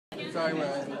Sorry,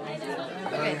 Mariah.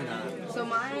 Okay, so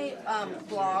my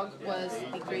blog was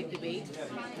The Great Debate,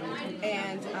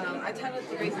 and I titled it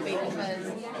The Great Debate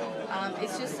because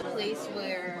it's just a place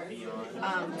where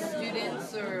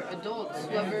students or adults,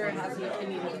 whoever has an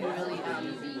opinion, can really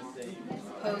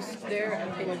post their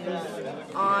opinions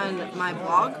on my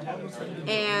blog.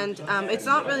 And it's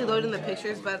not really loading the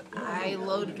pictures, but I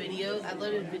loaded videos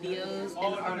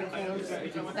and articles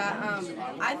that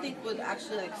I think would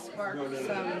actually like spark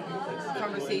some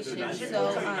conversation.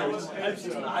 So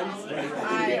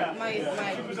my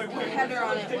header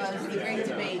on it was The Great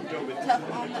Debate,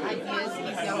 tough on the ideas,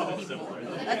 easy on the people.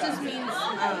 That just means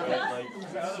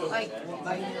like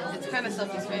it's kind of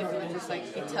self-explanatory, just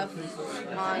like be tough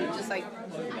on just like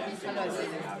how do I say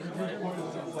this?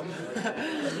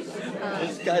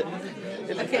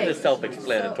 It's kind of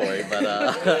self-explanatory, but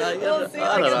well, see, I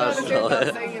don't know.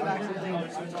 Saying it actually.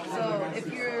 So if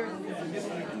you're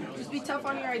just be tough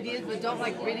on your ideas, but don't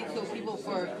like ridicule people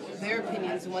for their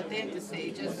opinions and what they have to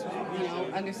say. Just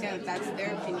understand that that's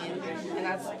their opinion and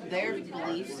that's their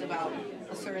beliefs about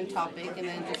a certain topic, and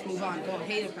then just move on. Don't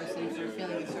hate a person for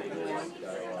feeling a certain way.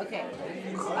 Okay.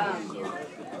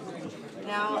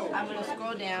 Now I'm going to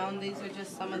scroll down. These are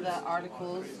just some of the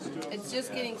articles. It's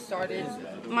just getting started.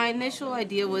 My initial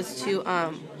idea was to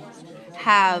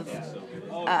have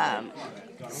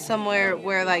somewhere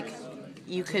where like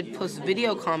you could post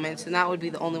video comments, and that would be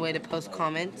the only way to post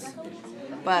comments.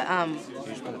 But I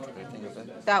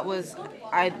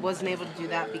wasn't able to do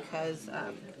that because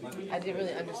I didn't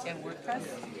really understand WordPress.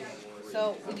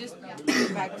 So we just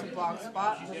went back to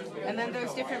Blogspot, and then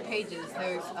there's different pages.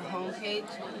 There's a home page,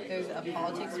 there's a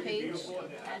politics page.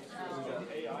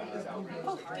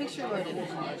 Oh, picture loaded.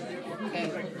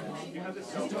 Okay.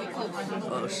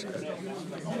 Oh shit.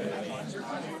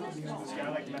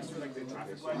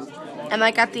 And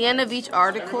like at the end of each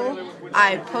article,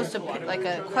 I post a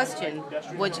question,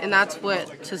 and that's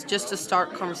what just to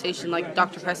start conversation, like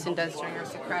Dr. Preston does during our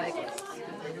Socratic.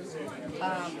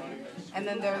 And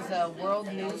then there's a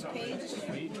world news page.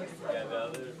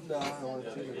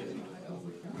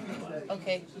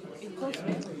 Okay, get close,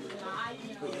 man.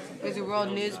 There's a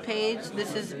world news page.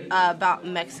 This is about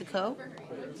Mexico,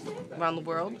 around the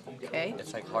world. Okay.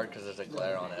 It's like hard because there's a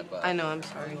glare on it, but I know. I'm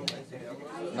sorry.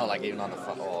 no, like even on the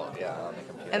phone. Oh, yeah, on the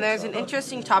computer. And there's an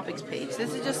interesting topics page.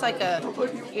 This is just like a,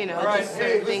 just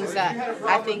certain things that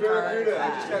I think are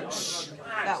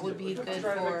that would be good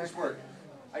for.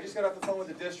 I just got off the phone with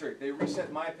the district. They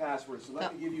reset my password, so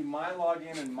let me give you my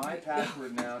login and my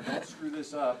password now. Don't screw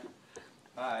this up.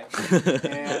 Hi.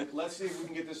 And let's see if we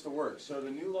can get this to work. So the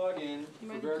new login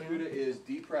for Barracuda is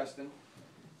dpreston.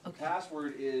 The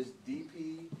password is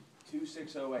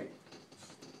dp2608.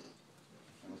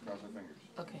 Let's cross our fingers.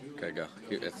 Okay. Okay, go.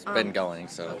 It's been going,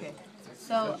 so. Okay.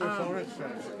 So,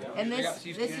 and this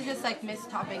is just like missed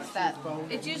topics that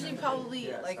it's usually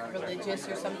probably like religious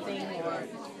or something, or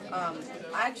I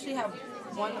actually have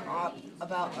one op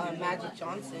about Magic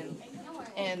Johnson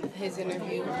and his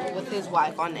interview with his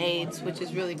wife on AIDS, which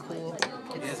is really cool.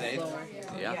 He has AIDS?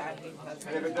 Yeah.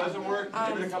 And if it doesn't work,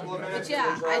 give it a couple of minutes. But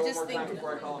yeah, I just think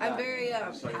I'm very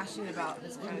passionate about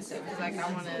this kind of stuff because like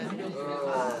I want to,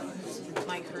 it's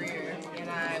my career, and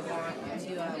I want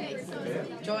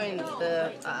to join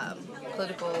the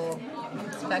political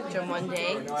spectrum one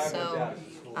day. So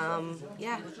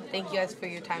yeah, thank you guys for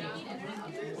your time.